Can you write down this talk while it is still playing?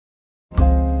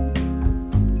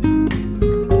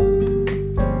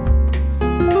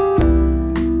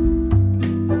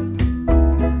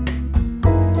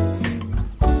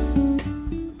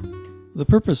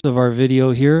purpose of our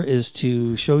video here is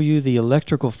to show you the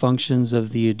electrical functions of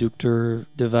the Eductor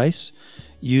device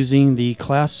using the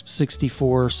Clasp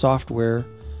 64 software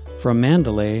from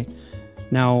Mandelay.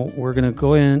 Now we're going to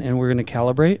go in and we're going to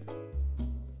calibrate.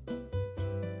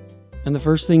 And the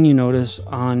first thing you notice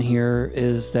on here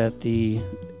is that the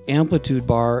amplitude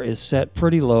bar is set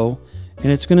pretty low, and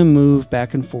it's going to move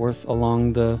back and forth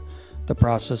along the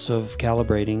process of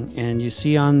calibrating. And you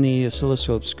see on the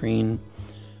oscilloscope screen,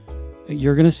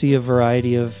 you're going to see a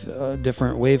variety of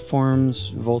different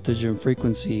waveforms, voltage, and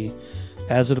frequency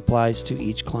as it applies to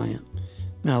each client.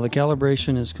 Now the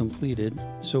calibration is completed,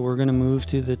 so we're going to move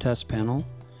to the test panel.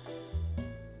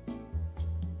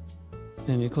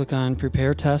 And you click on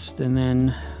Prepare Test, and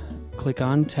then click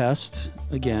on Test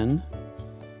again.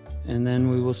 And then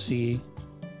we will see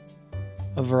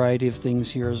a variety of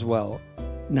things here as well.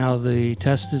 Now the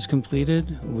test is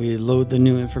completed. We load the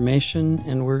new information,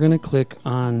 and we're going to click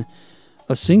on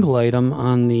a single item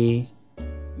on the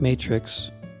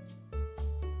matrix.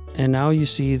 And now you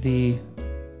see the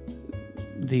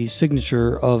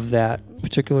signature of that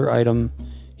particular item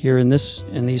here in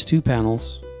these two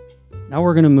panels. Now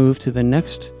we're going to move to the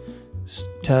next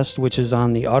test, which is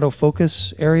on the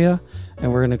autofocus area,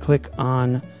 and we're going to click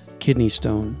on kidney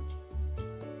stone.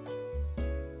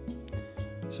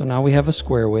 So now we have a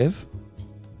square wave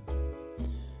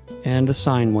and a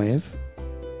sine wave.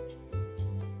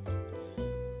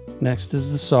 Next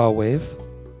is the saw wave,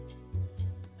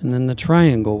 and then the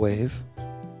triangle wave.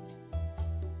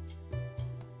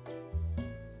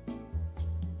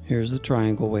 Here's the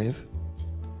triangle wave.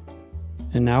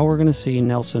 And now we're going to see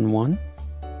Nelson 1,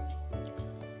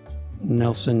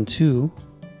 Nelson 2,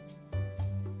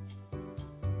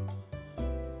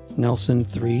 Nelson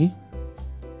 3,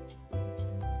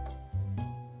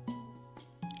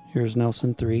 here's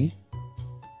Nelson 3,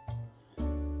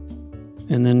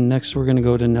 and then next we're going to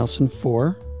go to Nelson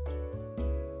 4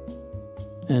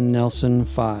 and Nelson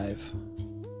 5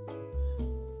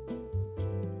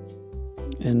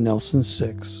 and Nelson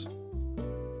 6.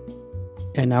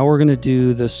 And now we're going to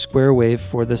do the square wave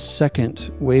for the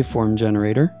second waveform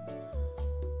generator.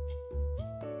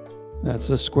 That's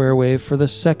the square wave for the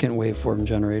second waveform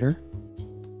generator.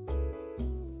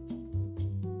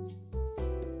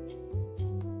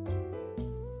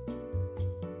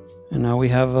 And now we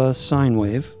have a sine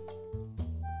wave.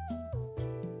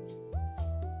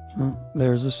 Oh,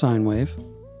 there's the sine wave.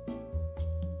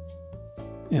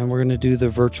 And we're going to do the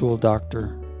virtual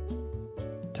doctor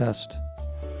test.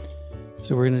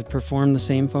 So we're going to perform the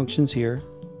same functions here.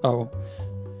 Oh,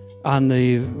 on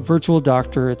the virtual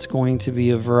doctor, it's going to be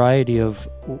a variety of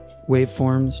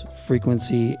waveforms,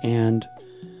 frequency, and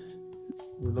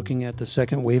we're looking at the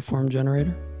second waveform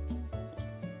generator,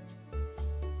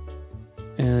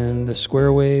 and the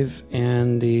square wave,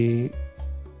 and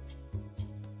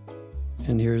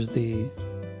here's the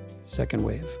second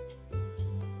wave.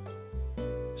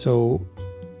 So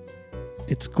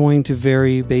it's going to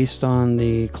vary based on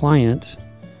the client,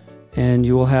 and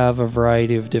you will have a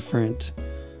variety of different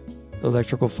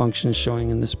electrical functions showing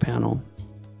in this panel.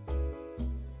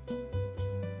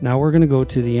 Now we're going to go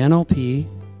to the NLP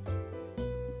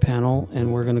panel,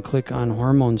 and we're going to click on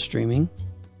hormone streaming.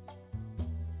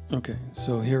 Okay,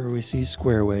 so here we see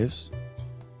square waves.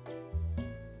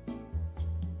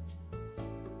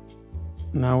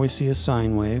 Now we see a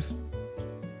sine wave,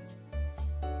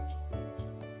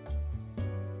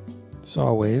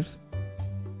 saw wave,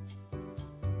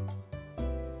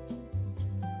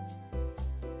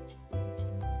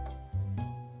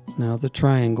 now the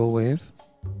triangle wave,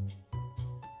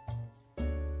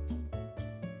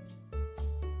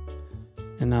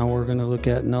 and now we're going to look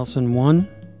at Nelson 1,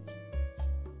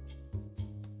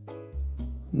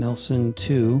 Nelson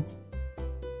 2,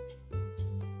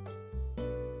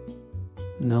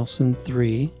 Nelson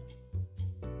 3,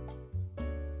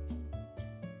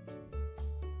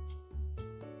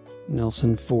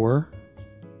 Nelson 4,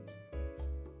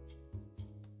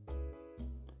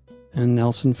 and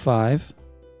Nelson 5,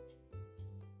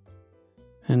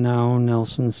 and now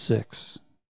Nelson 6.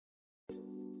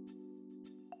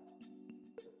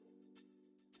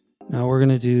 Now we're going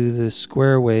to do the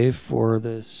square wave for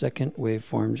the second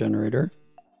waveform generator.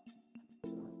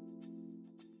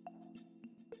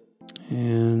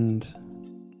 And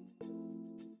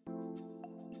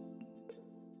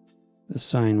the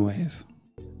sine wave.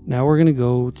 Now we're going to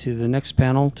go to the next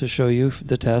panel to show you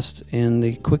the test in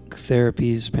the Quick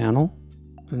Therapies panel.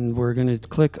 And we're going to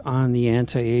click on the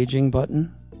anti-aging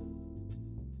button.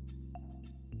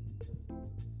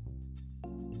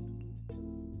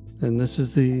 And this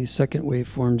is the second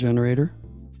waveform generator.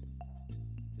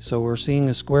 So we're seeing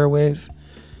a square wave,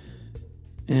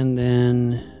 And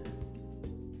then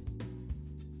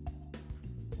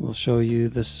we'll show you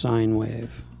the sine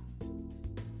wave.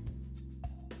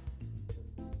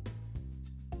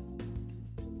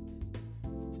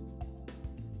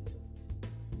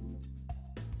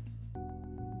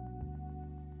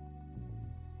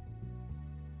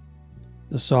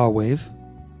 The saw wave.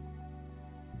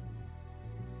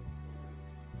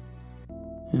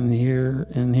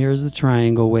 And here's the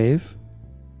triangle wave.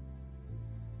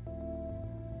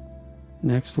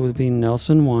 Next would be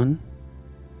Nelson 1,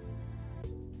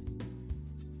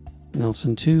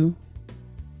 Nelson 2,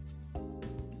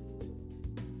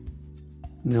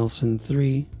 Nelson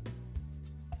 3,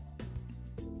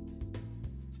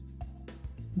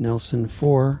 Nelson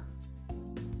 4,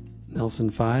 Nelson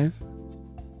 5,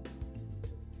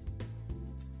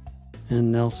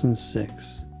 and Nelson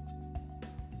 6.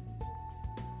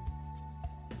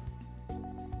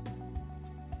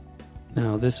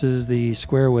 Now this is the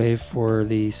square wave for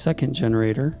the second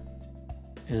generator.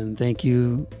 And thank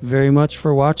you very much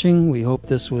for watching. We hope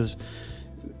this was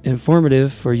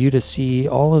informative for you to see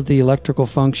all of the electrical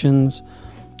functions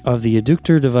of the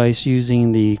Eductor device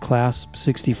using the CLASP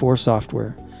 64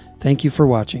 software. Thank you for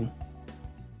watching.